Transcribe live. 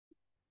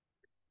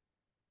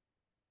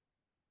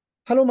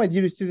Hello, my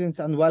dear students,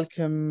 and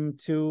welcome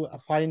to a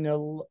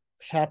final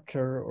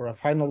chapter or a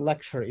final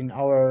lecture in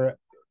our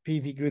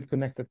PV Grid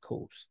Connected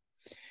course.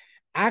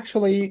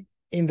 Actually,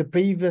 in the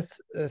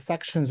previous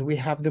sections, we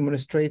have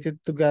demonstrated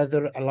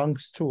together a long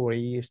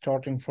story,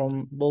 starting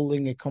from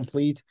building a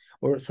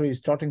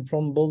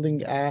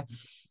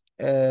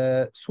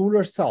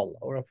solar cell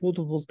or a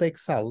photovoltaic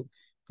cell,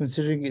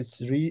 considering its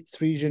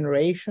three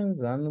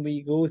generations. Then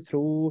we go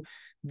through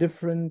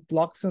different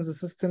blocks in the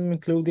system,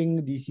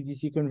 including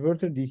DC-DC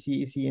converter,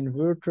 DC-AC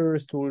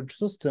inverter, storage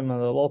system, and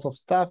a lot of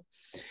stuff.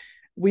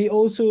 We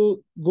also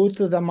go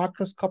to the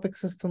macroscopic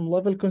system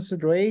level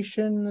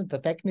consideration, the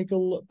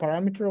technical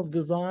parameter of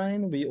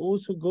design. We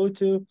also go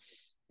to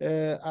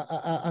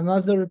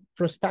another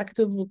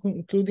perspective,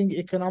 including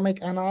economic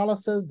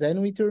analysis.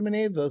 Then we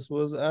terminate this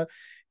with a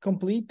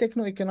complete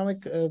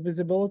techno-economic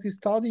visibility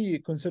study,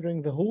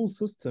 considering the whole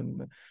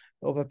system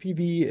of a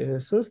PV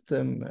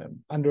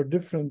system under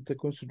different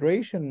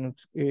considerations,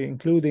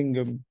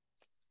 including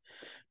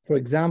for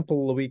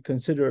example, we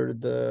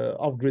considered the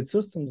off-grid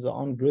systems, the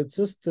on-grid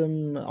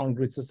system.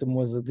 On-grid system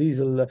was a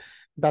diesel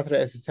battery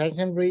as a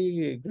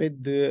secondary,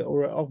 grid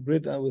or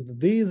off-grid with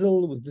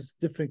diesel with this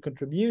different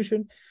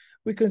contribution.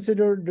 We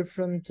consider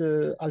different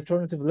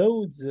alternative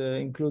loads,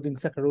 including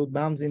Saccharode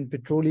bombs in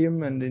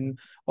petroleum and in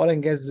oil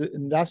and gas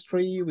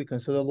industry. We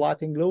consider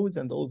lighting loads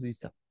and all these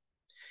stuff.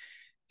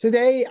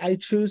 Today, I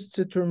choose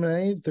to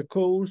terminate the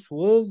course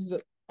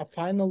with a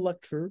final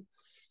lecture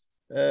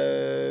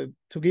to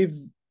give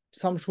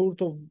some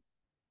sort of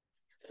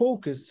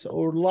focus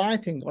or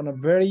lighting on a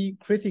very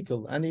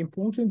critical and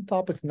important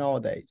topic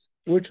nowadays,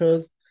 which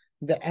is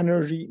the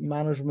energy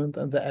management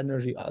and the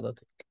energy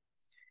auditing.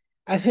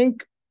 I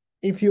think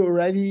if you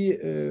already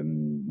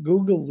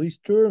Google these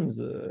terms,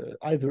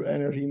 either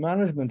energy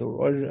management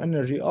or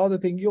energy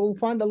auditing, you'll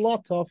find a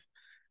lot of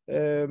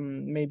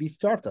maybe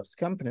startups,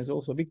 companies,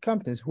 also big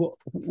companies,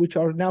 which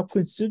are now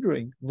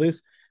considering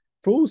these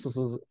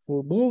processes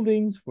for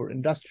buildings, for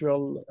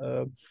industrial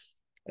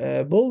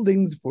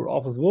buildings, for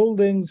office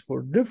buildings,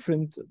 for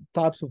different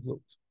types of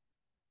loads.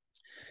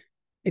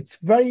 It's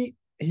very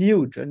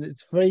huge and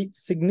it's very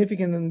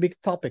significant and big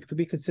topic to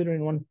be considered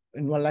in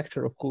one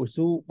lecture, of course.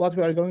 So what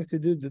we are going to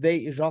do today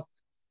is just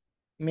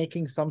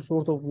making some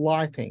sort of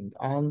lighting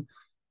on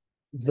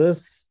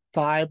this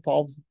type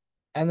of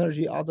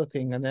energy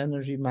auditing and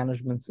energy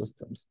management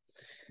systems.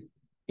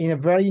 In a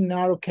very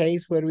narrow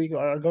case where we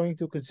are going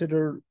to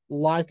consider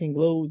lighting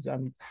loads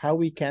and how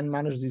we can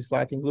manage these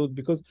lighting loads,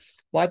 because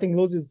lighting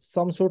loads is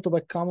some sort of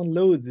a common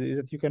loads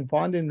that you can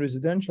find in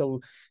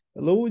residential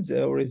loads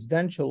or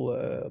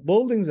residential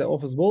buildings,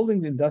 office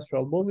buildings,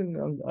 industrial buildings,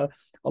 and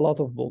a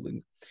lot of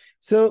buildings.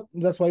 So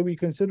that's why we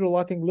consider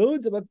lighting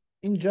loads. But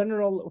in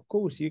general, of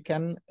course, you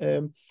can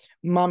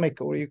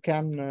mimic or you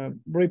can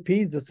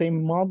repeat the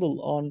same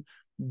model on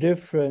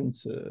different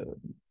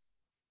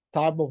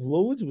type of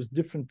loads with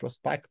different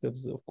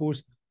perspectives. Of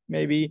course,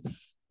 maybe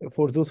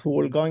for those who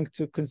are going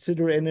to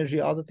consider energy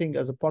auditing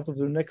as a part of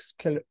their next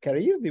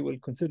career, they will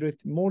consider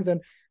it more than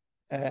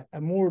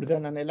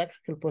an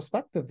electrical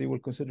perspective. They will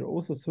consider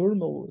also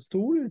thermal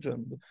storage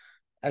and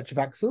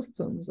HVAC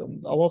systems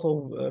and a lot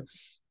of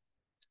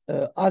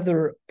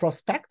other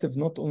perspectives,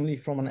 not only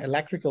from an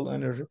electrical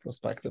energy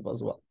perspective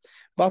as well.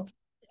 But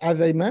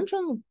as I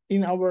mentioned,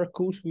 in our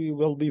course, we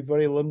will be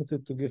very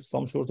limited to give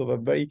some sort of a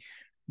very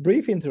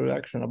brief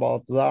introduction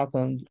about that,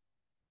 and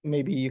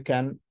maybe you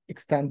can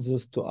extend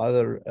this to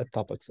other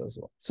topics as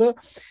well. So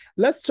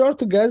let's start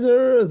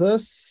together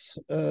this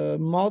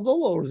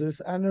model or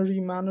this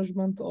energy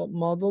management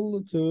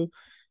model to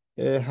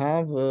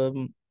have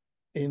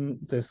in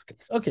this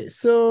case. Okay,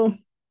 so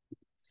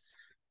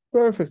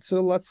perfect.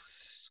 So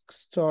let's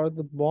start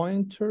the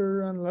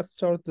pointer and let's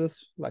start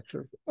this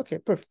lecture. Okay,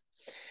 perfect.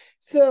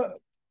 So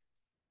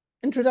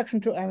introduction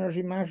to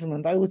energy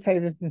management. I would say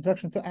that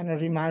introduction to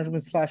energy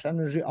management /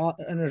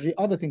 energy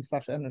auditing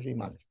 / energy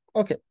management.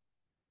 Okay.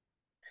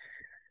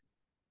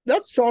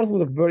 Let's start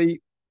with a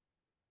very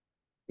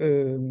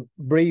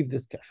brief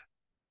discussion.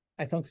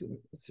 I think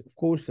it's, of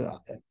course,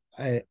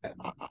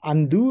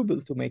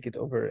 undoable to make it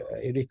over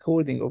a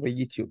recording over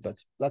YouTube,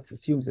 but let's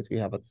assume that we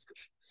have a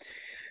discussion.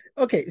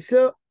 Okay,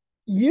 so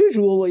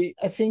usually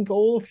I think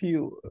all of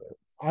you,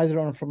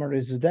 either from a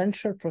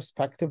residential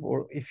perspective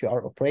or if you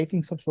are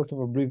operating some sort of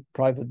a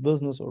private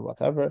business or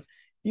whatever,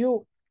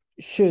 you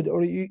should,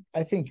 or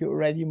I think you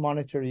already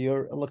monitor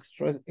your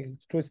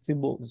electricity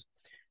bills,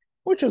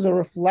 which is a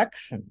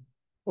reflection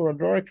or a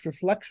direct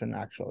reflection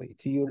actually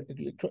to your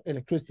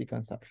electricity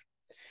consumption.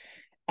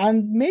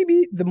 And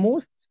maybe the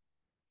most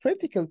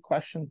critical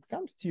question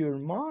comes to your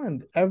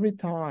mind every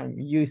time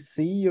you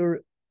see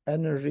your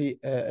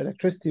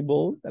electricity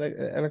bill,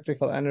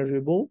 electrical energy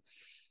bill,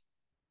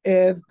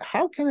 is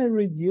how can I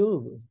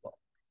reduce this bill?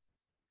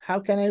 How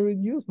can I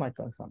reduce my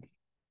consumption?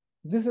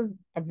 This is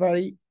a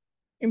very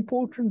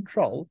important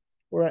role,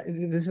 or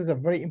this is a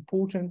very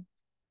important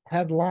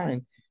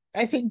headline.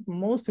 I think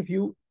most of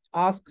you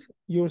ask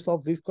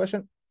yourself this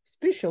question,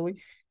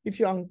 especially if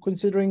you are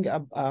considering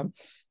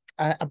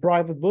a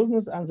private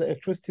business and the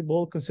electricity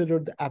bill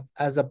considered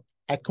as a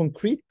a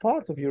concrete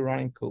part of your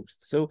running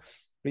cost. So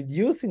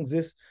reducing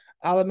this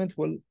element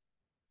will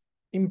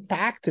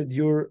impact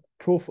your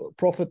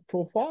profit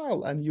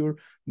profile and your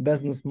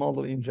business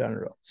model in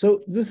general. So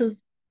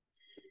this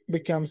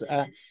becomes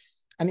an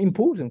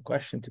important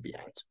question to be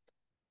answered.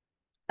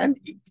 And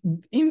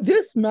in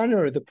this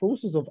manner, the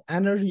process of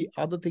energy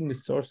auditing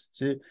starts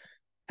to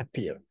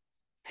appear.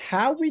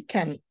 How we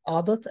can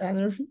audit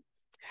energy,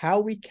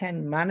 how we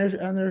can manage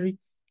energy,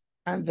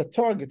 and the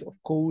target,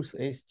 of course,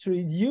 is to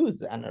reduce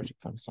the energy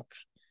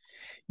consumption.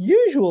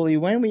 Usually,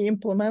 when we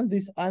implement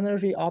this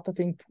energy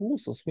auditing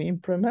process, we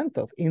implement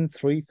it in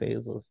 3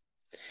 phases.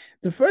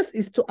 The first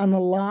is to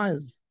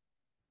analyze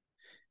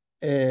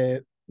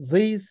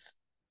these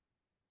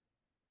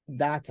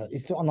data,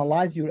 is to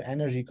analyze your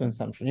energy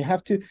consumption. You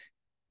have to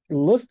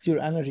list your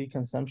energy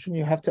consumption.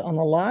 You have to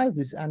analyze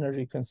this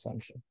energy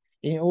consumption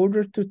in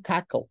order to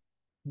tackle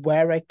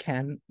where I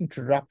can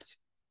interrupt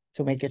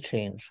to make a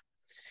change.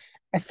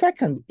 A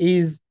second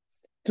is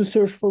to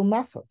search for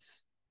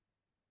methods,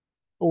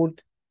 or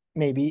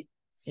maybe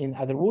in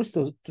other words,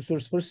 to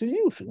search for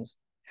solutions.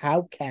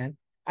 How can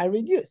I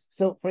reduce?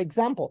 So for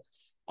example,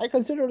 I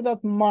consider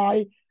that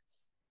my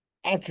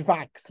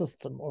HVAC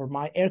system or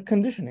my air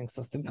conditioning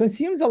system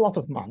consumes a lot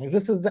of money.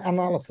 This is the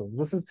analysis.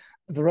 This is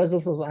the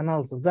result of the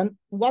analysis. Then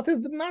what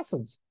is the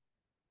methods?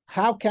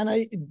 How can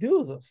I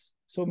do this?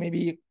 So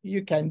maybe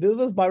you can do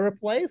this by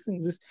replacing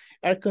this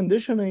air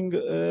conditioning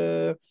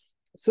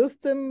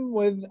system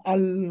with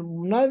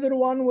another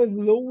one with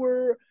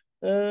lower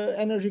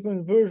energy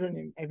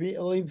conversion. I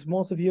believe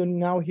most of you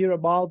now hear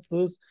about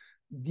this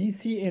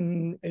DC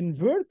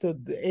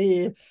inverted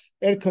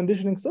air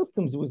conditioning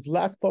systems with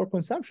less power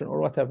consumption or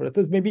whatever it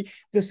is. Maybe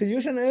the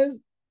solution is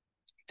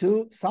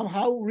to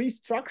somehow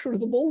restructure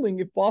the building,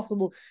 if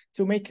possible,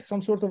 to make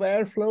some sort of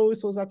airflow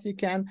so that you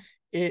can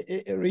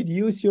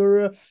reduce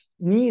your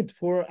need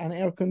for an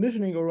air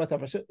conditioning or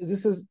whatever. So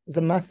this is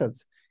the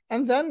methods.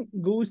 And then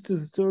goes to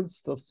the third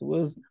steps,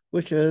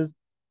 which is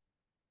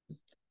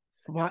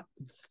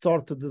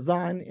start to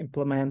design,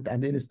 implement,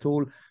 and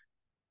install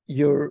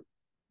your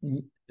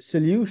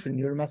solution,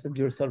 your message,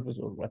 your service,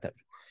 or whatever.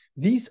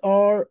 These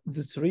are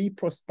the 3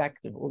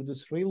 perspectives or the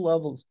 3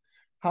 levels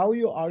how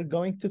you are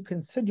going to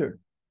consider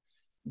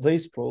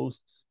this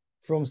process,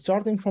 from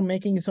starting from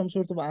making some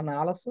sort of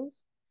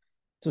analysis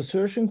to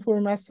searching for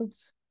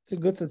methods to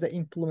go to the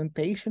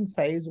implementation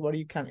phase where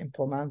you can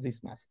implement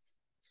these methods.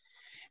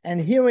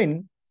 And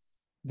herein,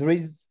 there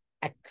is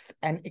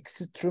an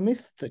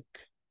extremistic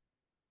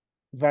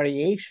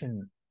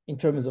variation in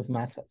terms of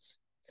methods.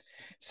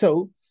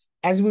 So,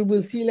 as we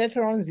will see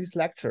later on in this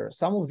lecture,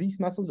 some of these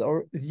methods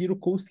are zero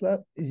cost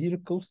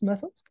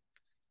methods.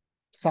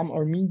 Some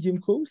are medium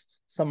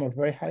cost. Some are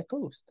very high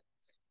cost.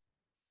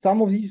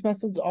 Some of these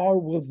methods are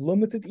with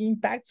limited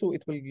impact, so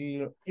it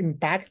will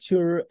impact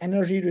your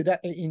energy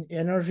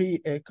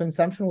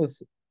consumption with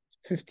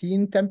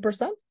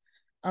 10%,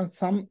 and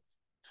some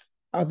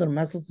other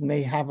methods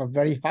may have a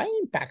very high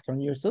impact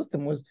on your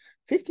system with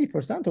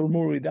 50% or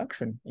more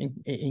reduction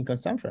in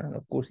consumption and,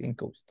 of course, in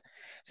cost.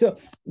 So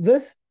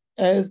this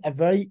is a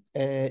very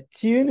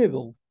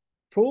tunable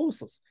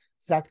process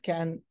that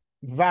can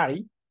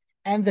vary.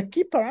 And the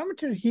key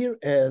parameter here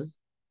is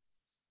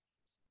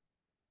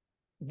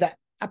the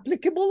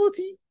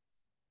applicability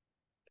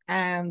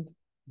and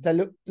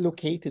the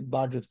located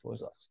budget for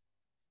us.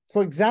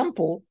 For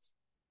example,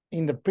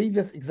 in the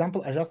previous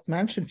example I just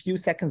mentioned a few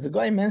seconds ago,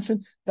 I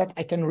mentioned that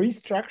I can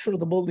restructure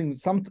the building.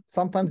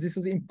 Sometimes this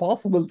is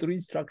impossible to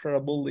restructure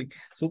a building.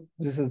 So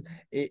this is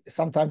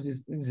sometimes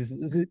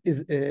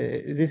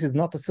this is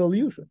not a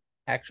solution,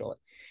 actually.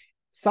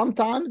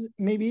 Sometimes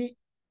maybe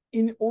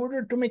in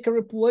order to make a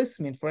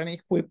replacement for any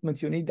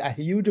equipment, you need a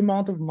huge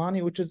amount of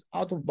money, which is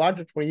out of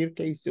budget for your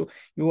case. So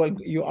you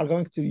are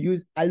going to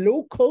use a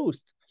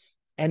low-cost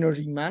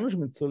energy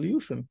management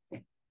solution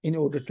in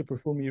order to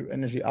perform your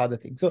energy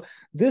auditing. So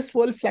this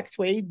will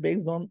fluctuate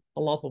based on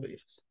a lot of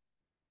issues.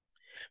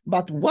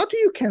 But what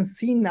you can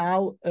see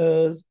now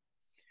is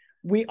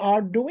we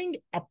are doing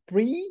a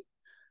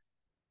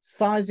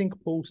pre-sizing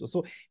process.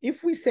 So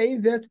if we say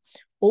that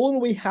all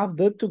we have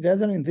done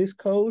together in this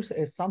course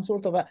is some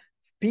sort of a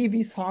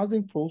PV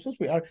sizing process,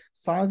 we are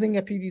sizing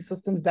a PV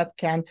system that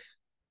can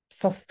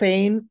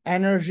sustain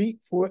energy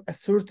for a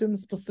certain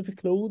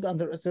specific load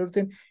under a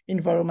certain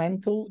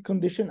environmental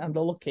condition and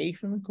the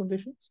location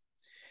conditions.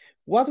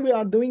 What we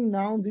are doing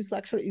now in this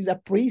lecture is a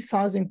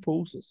pre-sizing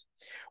process.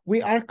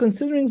 We are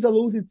considering the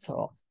load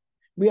itself.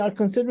 We are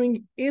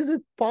considering, is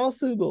it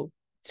possible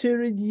to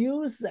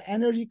reduce the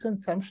energy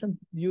consumption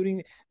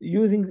during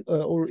using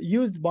or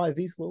used by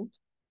this load?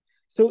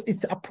 So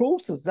it's a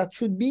process that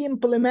should be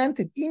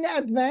implemented in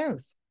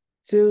advance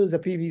to the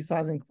PV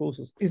sizing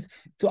process. Is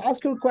to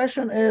ask your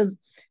question is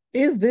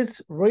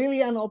this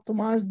really an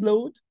optimized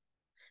load?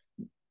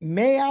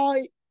 May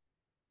I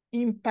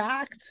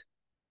impact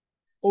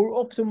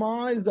or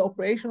optimize the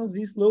operation of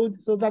this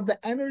load so that the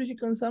energy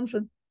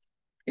consumption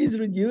is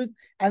reduced,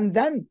 and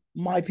then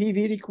my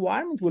PV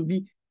requirement will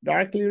be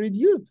directly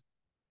reduced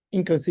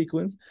in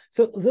consequence?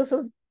 So this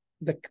is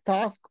the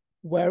task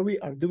where we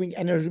are doing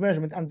energy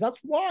management. And that's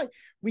why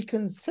we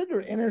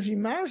consider energy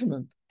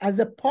management as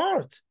a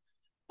part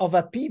of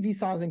a PV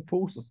sizing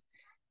process.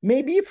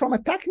 Maybe from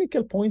a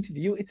technical point of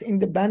view, it's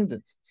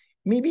independent.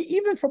 Maybe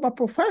even from a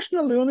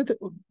professional unit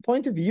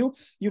point of view,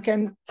 you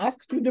can ask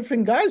two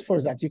different guys for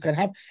that. You can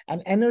have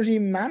an energy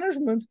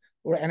management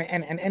or an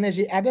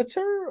energy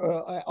auditor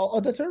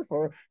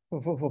for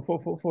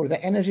the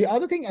energy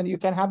auditing, and you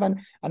can have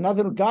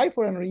another guy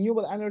for an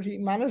renewable energy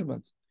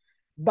management.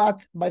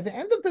 But by the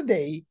end of the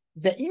day,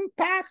 the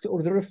impact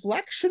or the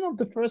reflection of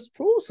the first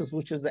process,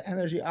 which is the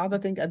energy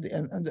auditing and the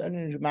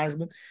energy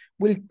management,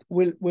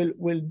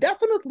 will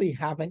definitely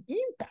have an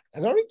impact,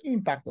 a direct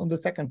impact on the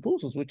second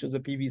process, which is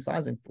the PV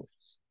sizing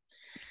process.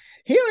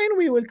 Herein,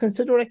 we will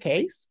consider a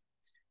case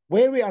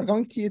where we are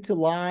going to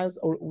utilize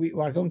or we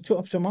are going to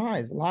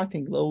optimize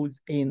lighting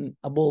loads in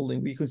a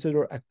building. We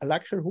consider a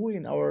lecture hall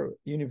in our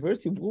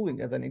university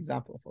building as an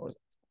example for that.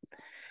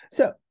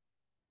 So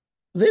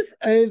this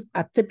is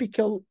a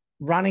typical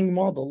running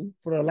model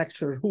for a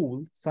lecture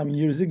hall some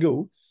years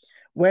ago,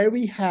 where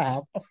we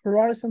have a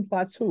fluorescent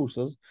light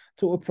sources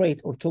to operate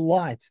or to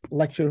light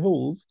lecture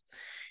halls.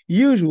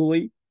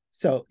 Usually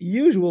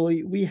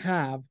we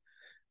have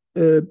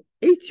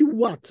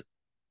 80-watt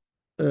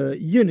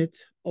unit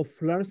of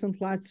fluorescent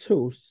light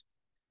source,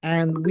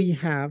 and we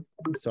have,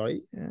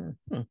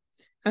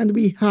 and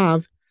we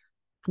have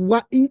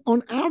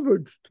on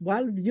average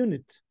 12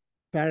 units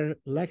per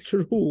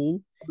lecture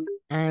hall,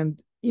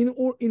 and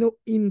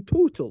in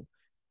total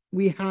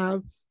we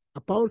have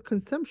a power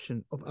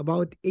consumption of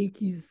about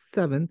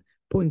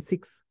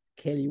 87.6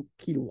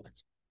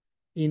 kilowatts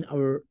in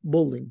our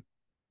building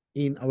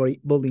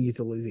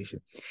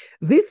utilization.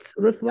 This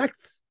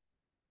reflects,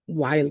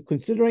 while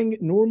considering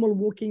normal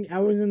working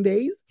hours and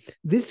days,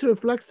 this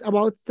reflects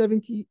about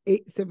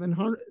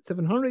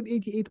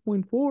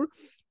 788.4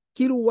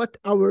 kilowatt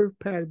hour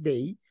per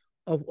day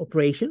of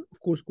operation, of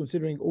course,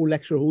 considering all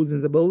lecture halls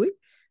in the building.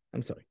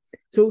 I'm sorry.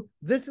 So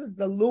this is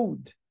the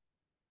load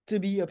to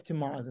be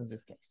optimized in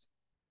this case.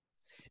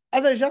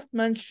 As I just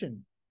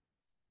mentioned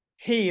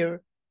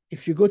here,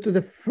 if you go to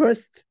the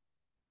first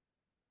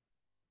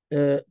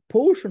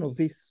portion of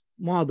this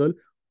model,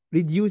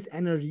 reduce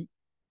energy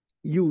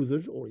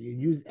usage or you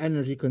use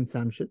energy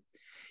consumption,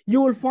 you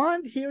will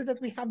find here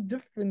that we have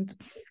different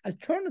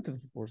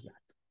alternatives for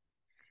that.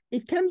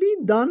 It can be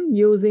done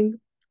using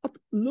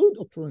load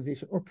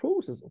optimization or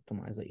process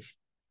optimization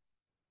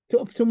to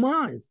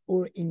optimize,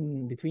 or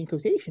in between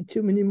quotation,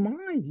 to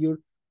minimize your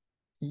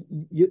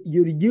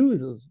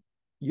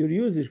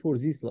usage for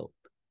this load.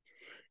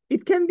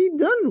 It can be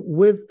done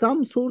with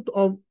some sort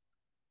of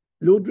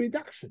load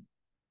reduction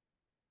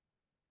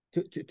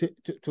to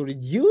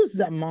reduce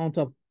the amount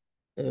of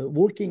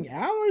working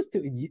hours, to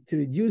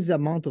reduce the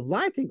amount of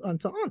lighting,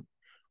 and so on.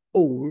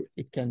 Or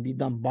it can be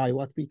done by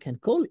what we can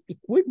call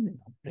equipment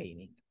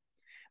upgrading.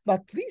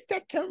 But please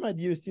take care, my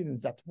dear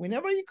students, that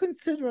whenever you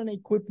consider an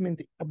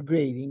equipment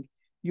upgrading,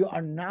 you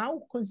are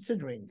now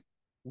considering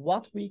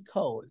what we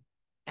call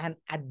an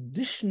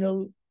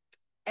additional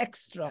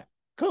extra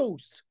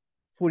cost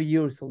for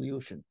your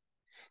solution.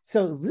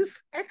 So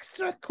this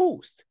extra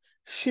cost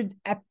should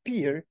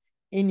appear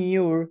in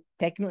your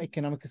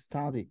techno-economic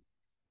study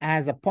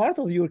as a part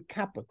of your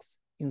capex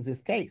in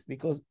this case,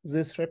 because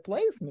this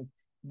replacement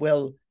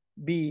will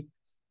be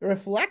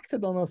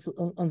reflected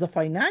on the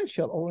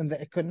financial or in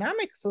the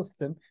economic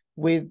system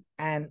with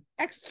an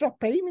extra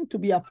payment to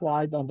be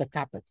applied on the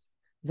capex.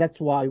 That's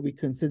why we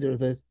consider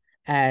this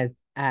as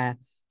a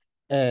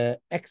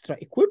extra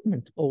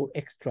equipment or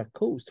extra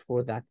cost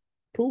for that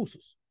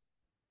process.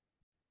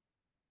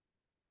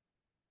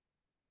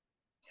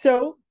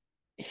 So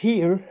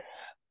here,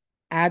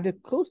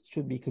 added cost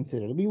should be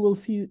considered. We will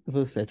see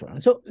this later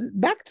on. So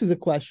back to the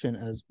question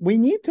is, we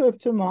need to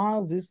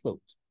optimize this load.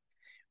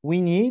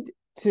 We need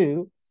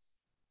to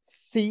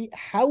see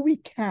how we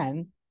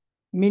can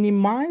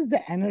minimize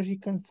the energy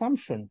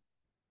consumption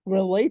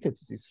related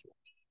to this load.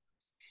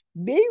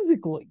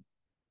 Basically,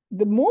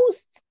 the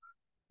most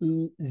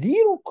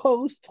zero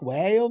cost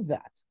way of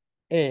that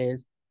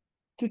is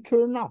to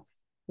turn off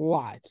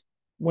light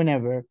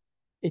whenever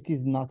it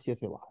is not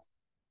utilized.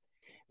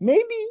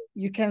 Maybe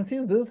you can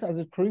see this as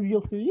a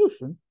trivial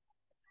solution,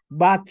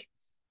 but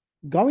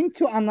going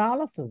to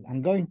analysis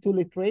and going to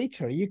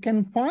literature, you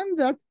can find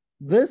that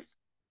this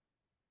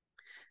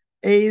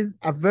is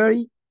a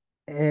very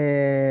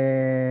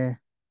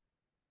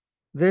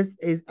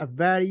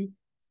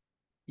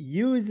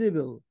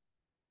usable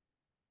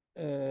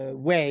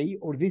way,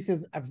 or this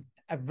is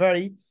a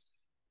very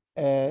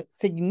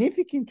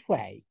significant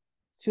way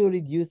to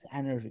reduce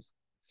energy.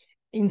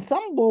 In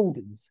some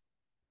buildings,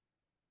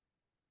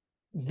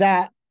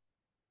 the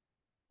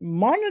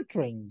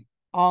monitoring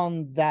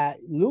on the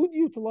load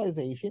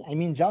utilization, I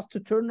mean, just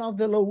to turn off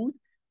the load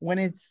when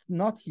it's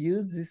not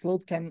used, this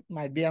load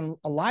might be a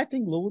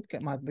lighting load,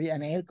 might be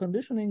an air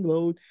conditioning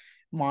load,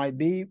 might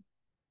be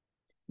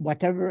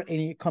whatever,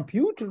 any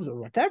computers or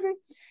whatever.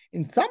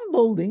 In some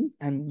buildings,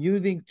 and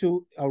using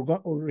to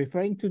or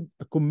referring to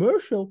a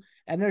commercial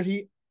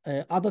energy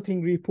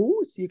auditing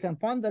reports, you can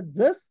find that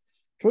this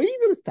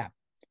trivial step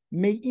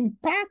may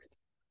impact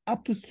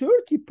up to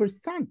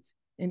 30%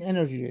 in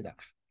energy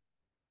reduction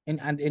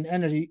and in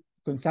energy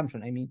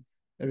consumption. I mean,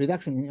 a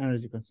reduction in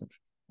energy consumption,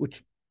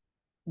 which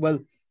will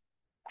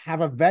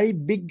have a very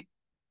big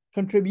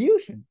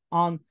contribution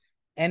on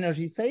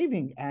energy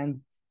saving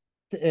and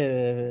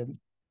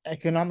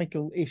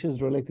economical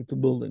issues related to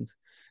buildings.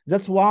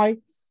 That's why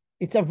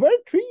it's a very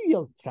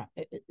trivial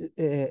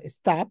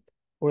step,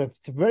 or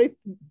it's a very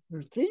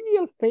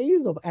trivial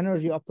phase of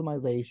energy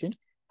optimization.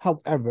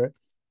 However,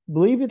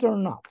 believe it or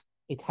not,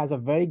 it has a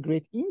very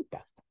great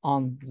impact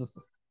on the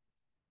system.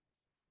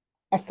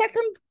 A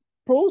second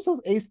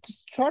process is to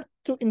start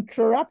to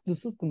interrupt the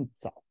system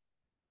itself.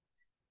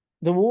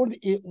 The word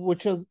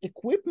which is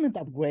equipment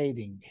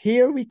upgrading.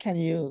 Here we can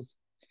use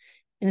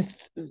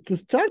to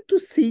start to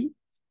see,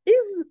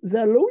 is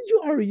the load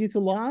you are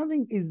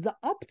utilizing is the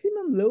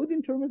optimum load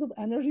in terms of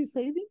energy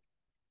saving?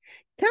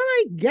 Can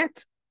I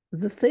get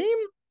the same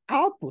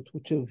output,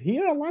 which is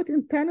here a light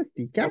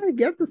intensity? Can I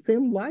get the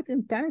same light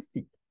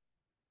intensity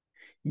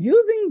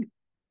using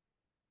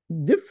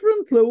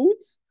different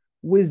loads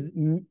with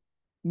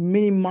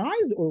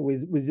minimized or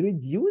with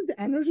reduced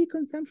energy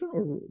consumption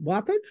or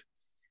wattage?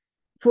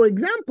 For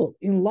example,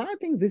 in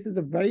lighting, this is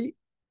a very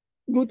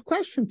good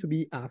question to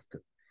be asked,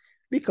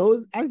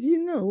 because as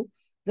you know,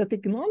 the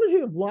technology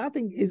of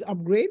lighting is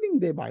upgrading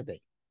day by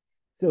day.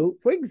 So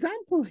for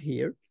example,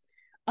 here,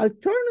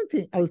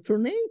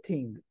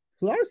 alternating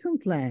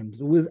fluorescent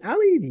lamps with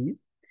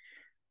LEDs,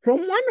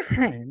 from one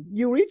hand,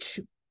 you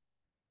reach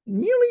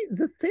nearly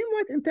the same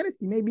light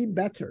intensity, maybe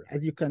better.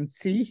 As you can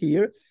see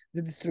here,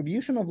 the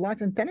distribution of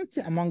light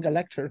intensity among a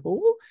lecture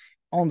hall.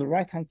 On the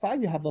right-hand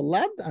side, you have a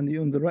LED, and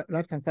on the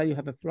left-hand side, you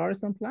have a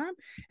fluorescent lamp.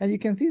 And you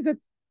can see that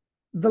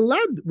the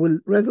LED will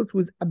result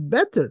with a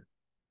better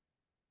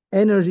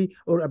energy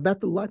or a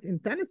better light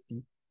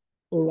intensity,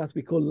 or what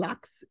we call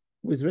lux,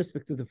 with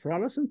respect to the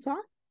fluorescent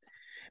side.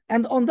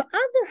 And on the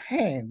other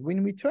hand,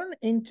 when we turn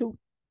into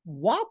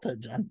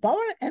wattage and power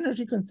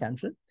energy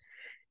consumption,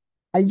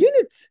 a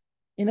unit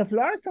in a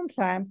fluorescent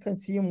lamp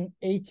consumes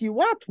 80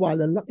 watts, while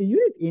a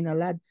unit in a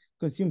LED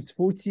consumes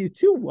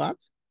 42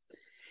 watts.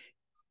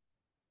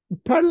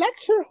 Per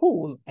lecture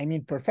hall, I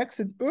mean per fixed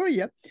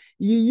area,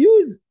 you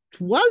use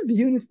 12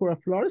 units for a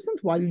fluorescent,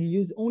 while you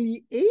use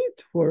only 8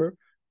 for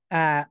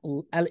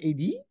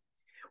LED,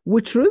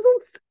 which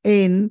results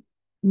in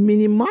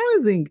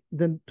minimizing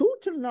the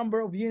total number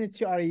of units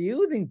you are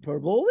using per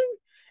building,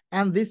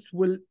 and this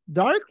will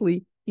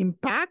directly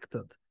impact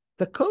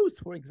the cost.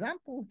 For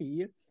example,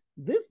 here,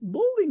 this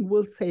building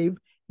will save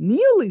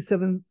nearly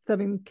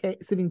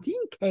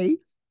 17K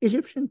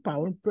Egyptian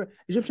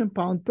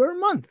pound per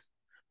month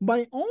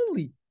by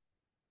only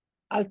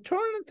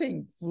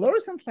alternating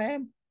fluorescent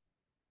lamp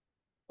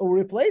or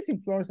replacing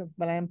fluorescent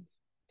lamp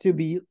to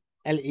be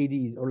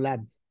LEDs or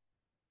LEDs.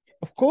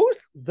 Of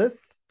course,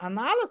 this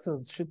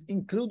analysis should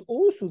include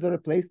also the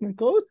replacement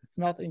cost. It's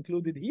not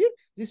included here.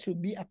 This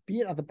should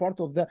appear as a part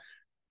of the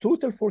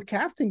total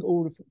forecasting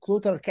or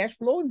total cash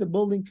flow in the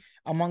building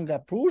among a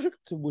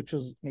project, which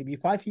is maybe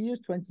 5 years,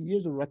 20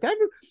 years, or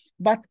whatever.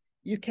 But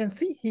you can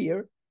see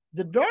here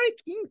the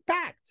direct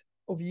impact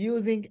of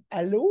using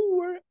a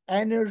lower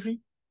energy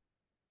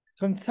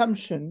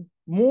consumption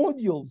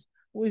modules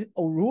with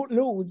or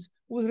loads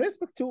with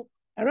respect to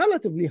a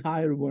relatively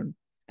higher one,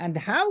 and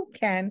how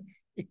can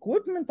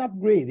equipment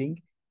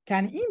upgrading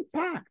can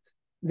impact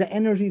the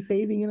energy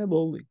saving in a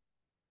building.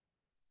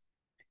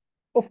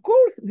 Of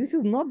course, this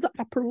is not the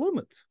upper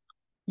limit.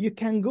 You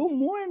can go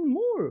more and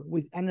more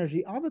with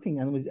energy auditing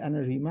and with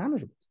energy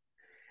management.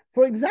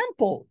 For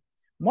example,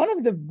 one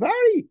of the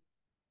very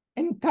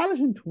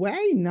intelligent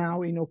way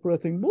now in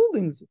operating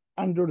buildings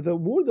under the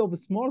word of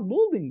smart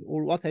building,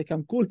 or what I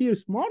can call here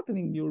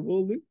smartening your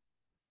building,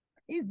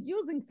 is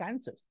using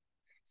sensors.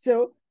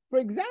 So for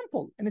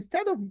example,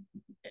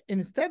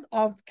 instead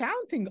of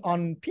counting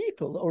on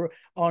people or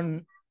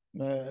on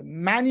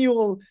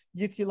manual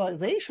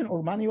utilization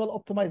or manual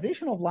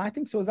optimization of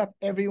lighting, so that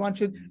everyone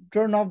should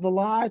turn off the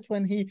light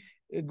when he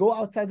go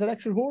outside the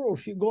lecture hall, or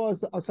she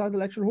goes outside the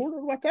lecture hall,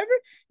 or whatever,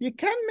 you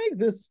can make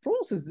this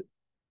process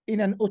in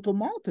an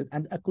automated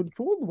and a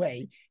controlled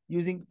way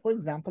using, for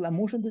example, a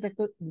motion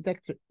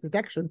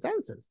detection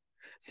sensors.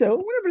 So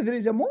whenever there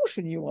is a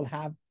motion, you will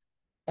have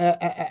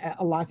a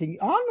lighting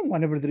on.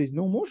 Whenever there is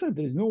no motion,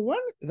 there is no one,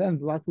 then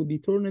the light will be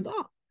turned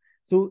off.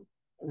 So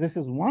this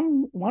is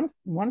one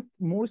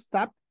more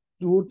step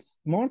towards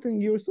smartening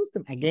your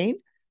system.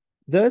 Again,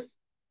 this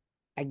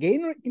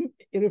again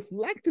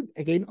reflected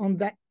again on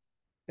that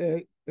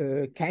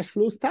cash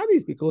flow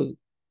studies, because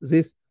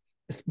this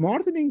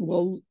smartening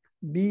will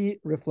be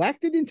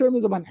reflected in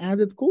terms of an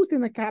added cost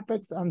in the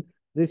capex, and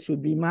this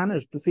should be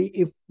managed to see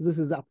if this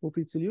is the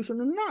appropriate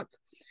solution or not.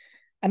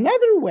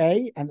 Another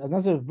way, and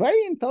another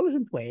very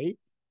intelligent way,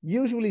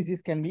 Usually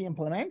this can be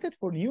implemented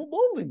for new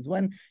buildings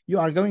when you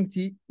are going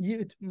to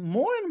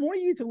more and more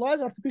utilize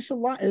artificial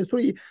light,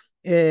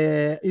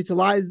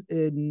 utilize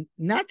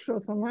natural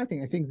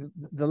sunlighting. I think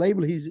the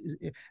label here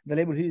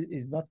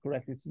is not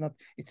correct. It's not.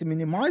 It's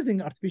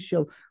minimizing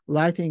artificial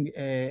lighting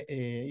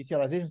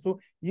utilization. So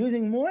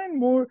using more and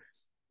more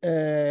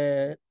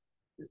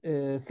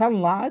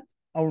sunlight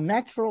or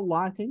natural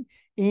lighting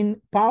in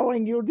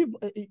powering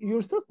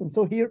your system.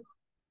 So here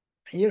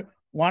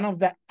one of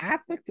the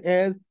aspects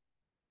is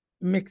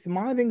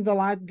maximizing the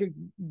light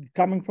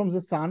coming from the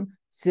sun,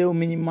 so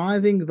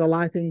minimizing the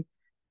lighting,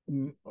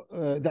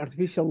 the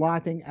artificial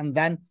lighting, and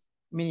then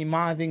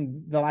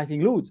minimizing the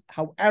lighting loads.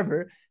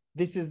 However,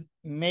 this is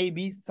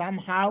maybe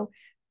somehow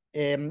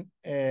in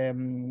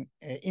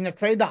a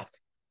trade-off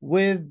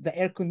with the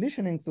air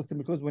conditioning system,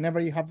 because whenever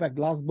you have the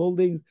glass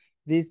buildings,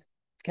 this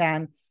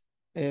can,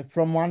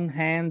 from one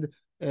hand,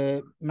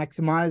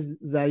 maximize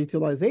the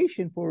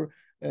utilization for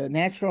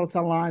natural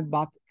sunlight,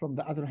 but from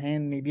the other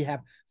hand, maybe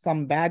have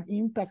some bad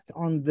impact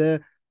on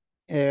the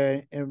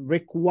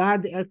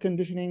required air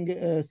conditioning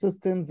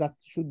systems that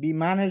should be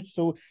managed.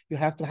 So you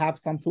have to have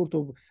some sort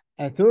of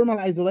thermal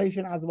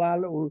isolation as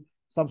well, or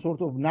some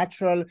sort of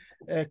natural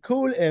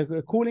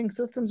cooling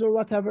systems or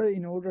whatever,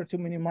 in order to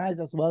minimize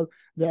as well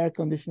the air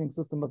conditioning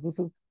system. But this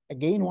is,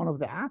 again, one of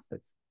the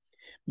aspects.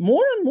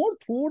 More and more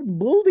toward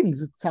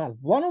buildings itself.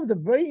 One of the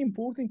very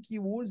important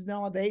keywords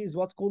nowadays is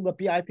what's called the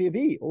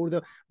BIPV, or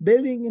the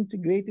Building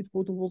Integrated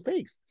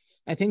Photovoltaics.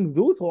 I think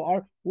those who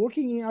are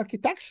working in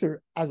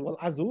architecture, as well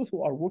as those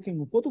who are working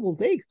in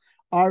photovoltaics,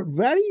 are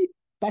very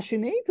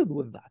passionate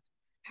with that.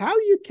 How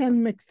you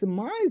can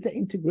maximize the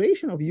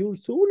integration of your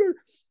solar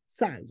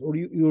cells or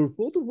your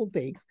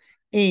photovoltaics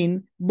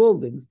in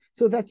buildings,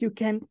 so that you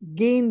can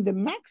gain the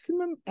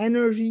maximum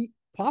energy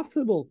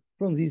possible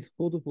from these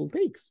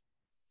photovoltaics.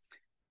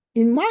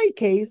 In my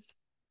case,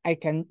 I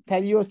can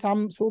tell you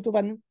some sort of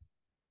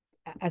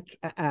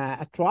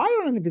a trial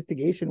or an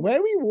investigation where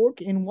we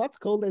work in what's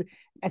called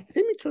a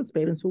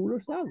semi-transparent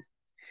solar cells.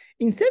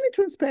 In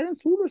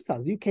semi-transparent solar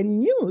cells, you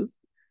can use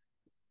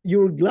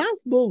your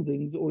glass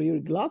buildings or your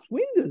glass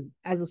windows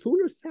as a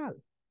solar cell.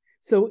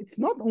 So it's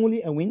not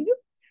only a window.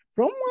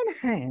 From one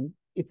hand,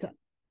 it's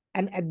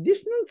an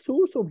additional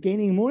source of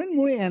gaining more and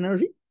more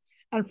energy.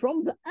 And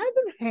from the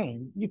other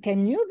hand, you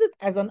can use it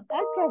as an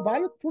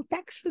ultraviolet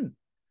protection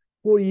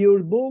for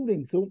your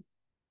building. So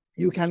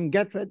you can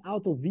get rid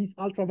out of these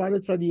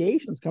ultraviolet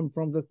radiations come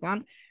from the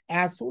sun,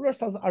 as solar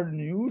cells are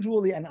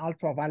usually an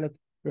ultraviolet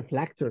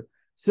reflector.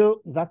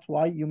 So that's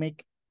why you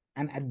make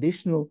an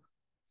additional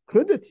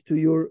credit to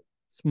your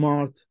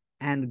smart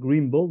and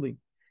green building.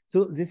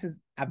 So this is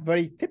a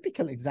very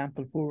typical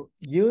example for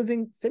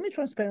using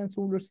semi-transparent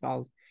solar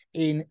cells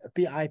in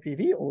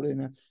BIPV or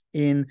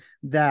in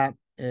the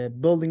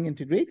building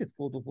integrated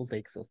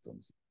photovoltaic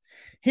systems.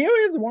 Here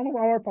is one of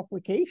our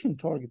publications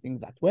targeting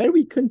that, where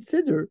we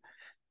consider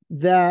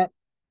the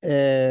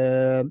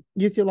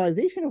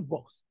utilization of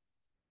both.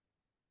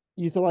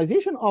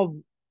 Utilization of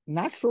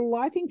natural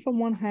lighting from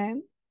one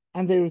hand,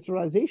 and the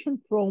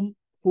utilization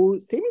for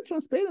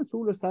semi-transparent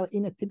solar cell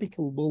in a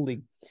typical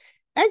building.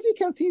 As you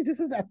can see, this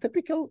is a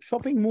typical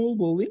shopping mall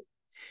building.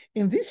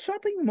 In this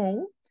shopping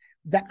mall,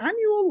 the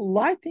annual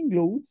lighting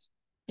loads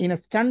in a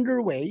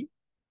standard way,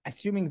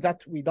 assuming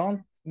that we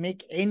don't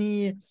make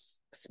any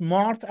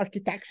smart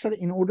architecture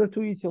in order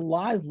to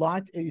utilize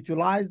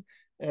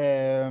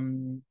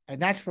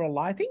natural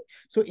lighting.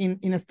 So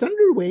in a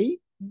standard way,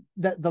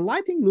 the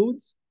lighting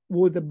loads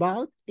was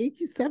about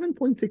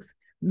 87.6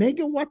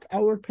 megawatt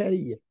hour per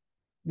year.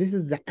 This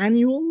is the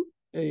annual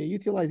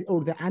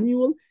the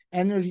annual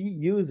energy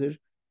usage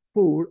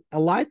for a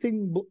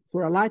lighting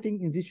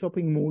in this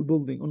shopping mall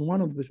building, on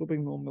one of the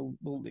shopping mall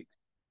buildings.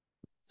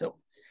 So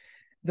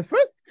the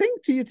first thing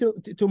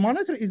to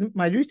monitor is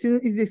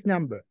this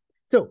number.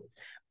 So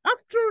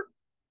after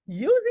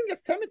using a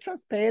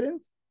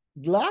semi-transparent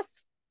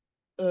glass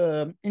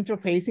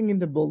interfacing in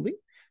the building,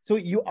 so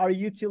you are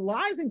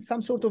utilizing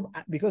some sort of,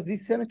 because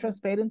these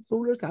semi-transparent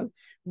solar cells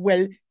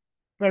will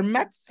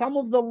permit some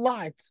of the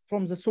light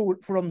from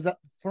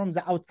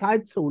the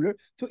outside solar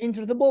to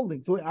enter the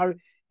building. So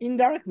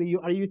indirectly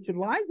you are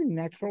utilizing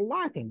natural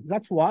lighting.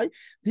 That's why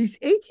this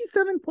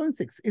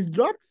 87.6 is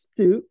dropped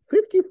to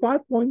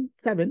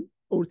 55.7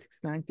 or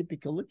 69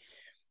 typically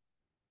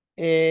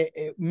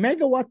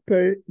megawatt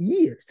per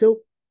year. So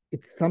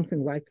it's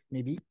something like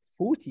maybe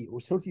 40 or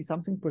 30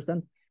 something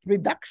 %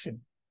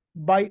 reduction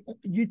by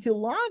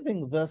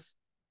utilizing this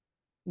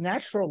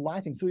natural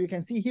lighting. So you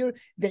can see here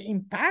the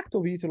impact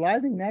of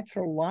utilizing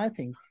natural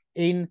lighting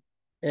in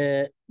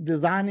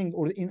designing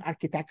or in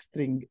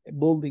architecturing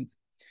buildings.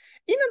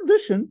 In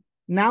addition,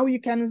 now you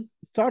can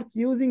start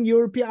using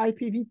your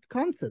BIPV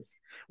concepts,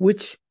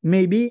 which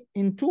may be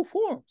in two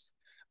forms.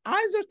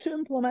 Either to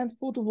implement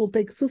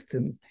photovoltaic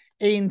systems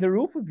in the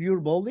roof of your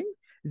building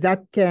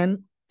that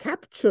can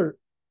capture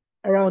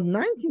around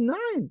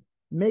 99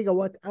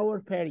 megawatt hour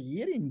per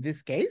year in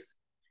this case,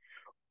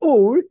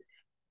 or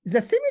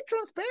the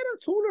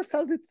semi-transparent solar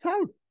cells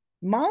itself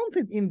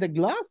mounted in the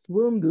glass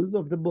windows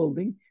of the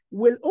building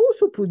will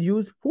also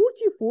produce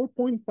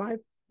 44.5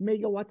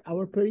 megawatt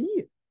hour per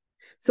year.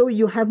 So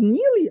you have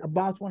nearly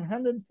about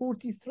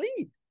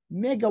 143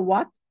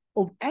 megawatt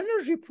of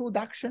energy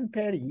production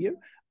per year,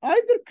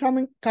 either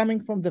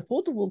coming from the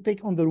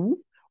photovoltaic on the roof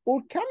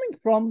or coming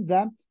from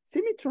the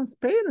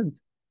semi-transparent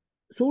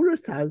solar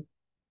cells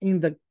in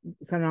the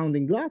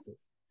surrounding glasses.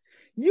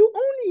 You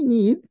only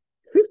need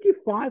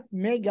 55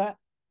 mega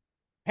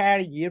per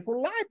year for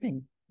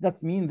lighting.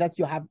 That means that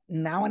you have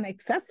now an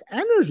excess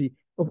energy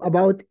of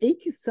about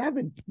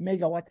 87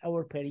 megawatt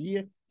hour per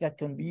year that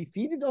can be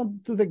fed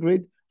onto the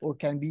grid or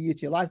can be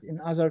utilized in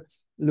other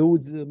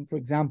loads, for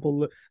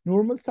example,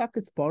 normal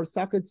sockets, power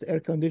sockets, air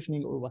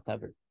conditioning, or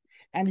whatever.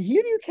 And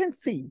here you can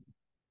see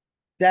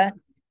the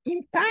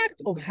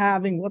impact of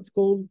having what's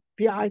called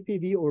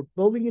PIPV or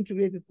building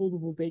integrated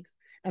photovoltaics,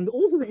 and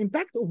also the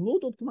impact of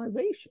load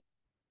optimization,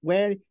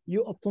 where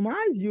you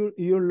optimize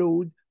your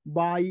load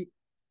by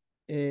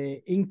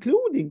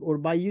including or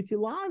by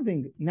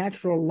utilizing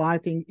natural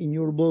lighting in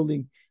your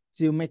building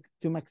to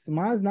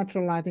maximize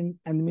natural lighting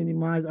and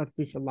minimize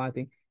artificial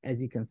lighting, as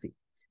you can see.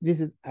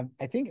 This is,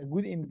 I think, a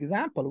good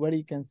example where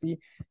you can see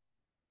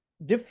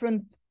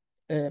different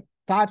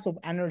types of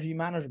energy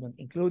management,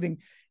 including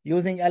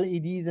using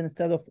LEDs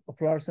instead of a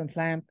fluorescent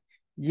lamp,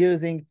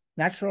 using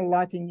natural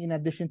lighting in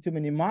addition to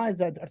minimize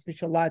that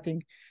artificial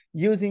lighting,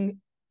 using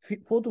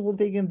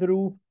photovoltaic in the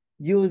roof,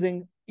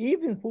 using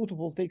even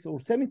photovoltaics or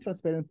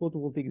semi-transparent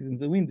photovoltaics in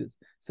the windows.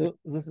 So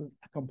this is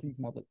a complete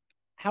model.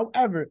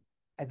 However,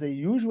 as I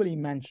usually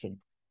mention,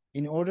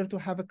 in order to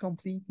have a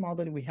complete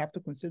model, we have to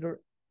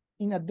consider,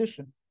 in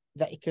addition,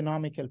 the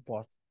economical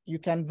part. You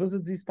can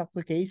visit this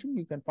publication.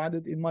 You can find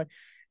it in my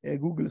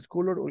Google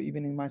Scholar or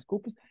even in my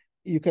Scopus.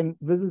 You can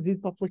visit this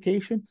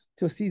publication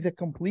to see the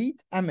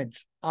complete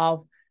image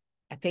of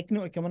a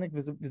techno-economic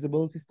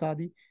visibility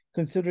study,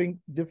 considering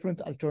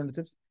different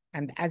alternatives.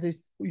 And as I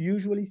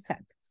usually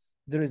said,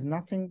 there is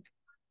nothing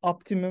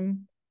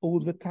optimum all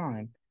the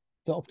time.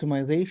 The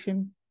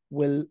optimization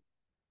will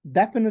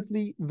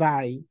definitely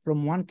vary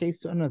from one case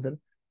to another,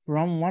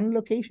 from one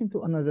location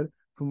to another,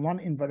 from one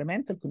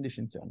environmental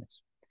condition to another.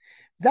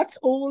 That's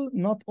all,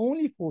 not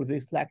only for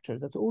this lecture,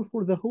 that's all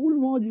for the whole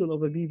module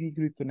of a PV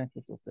grid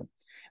connected system.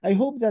 I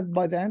hope that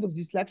by the end of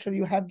this lecture,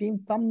 you have gained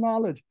some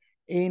knowledge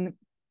in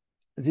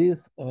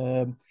this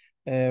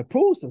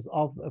process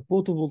of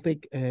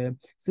photovoltaic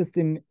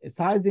system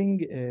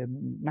sizing,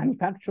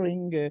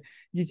 manufacturing,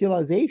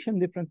 utilization,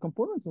 different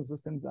components of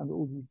systems, and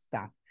all this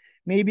stuff.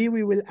 Maybe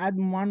we will add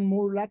one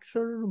more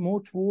lecture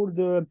more toward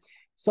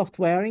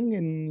softwaring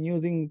and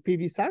using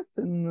PV SAST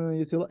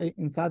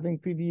and sizing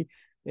PV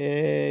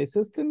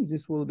systems.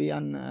 This will be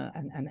an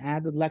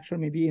added lecture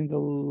maybe in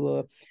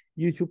the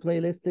YouTube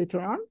playlist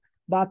later on.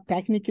 But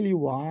technically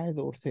wise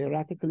or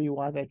theoretically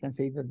wise, I can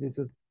say that this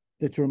is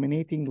the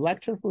terminating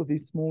lecture for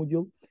this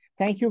module.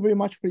 Thank you very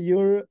much for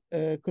your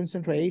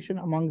concentration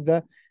among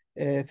the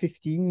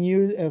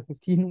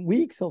 15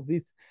 weeks of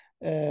this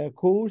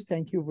course.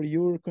 Thank you for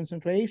your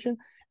concentration,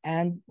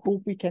 and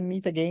hope we can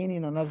meet again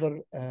in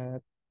another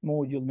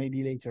module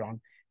maybe later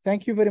on.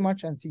 Thank you very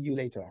much, and see you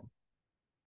later on.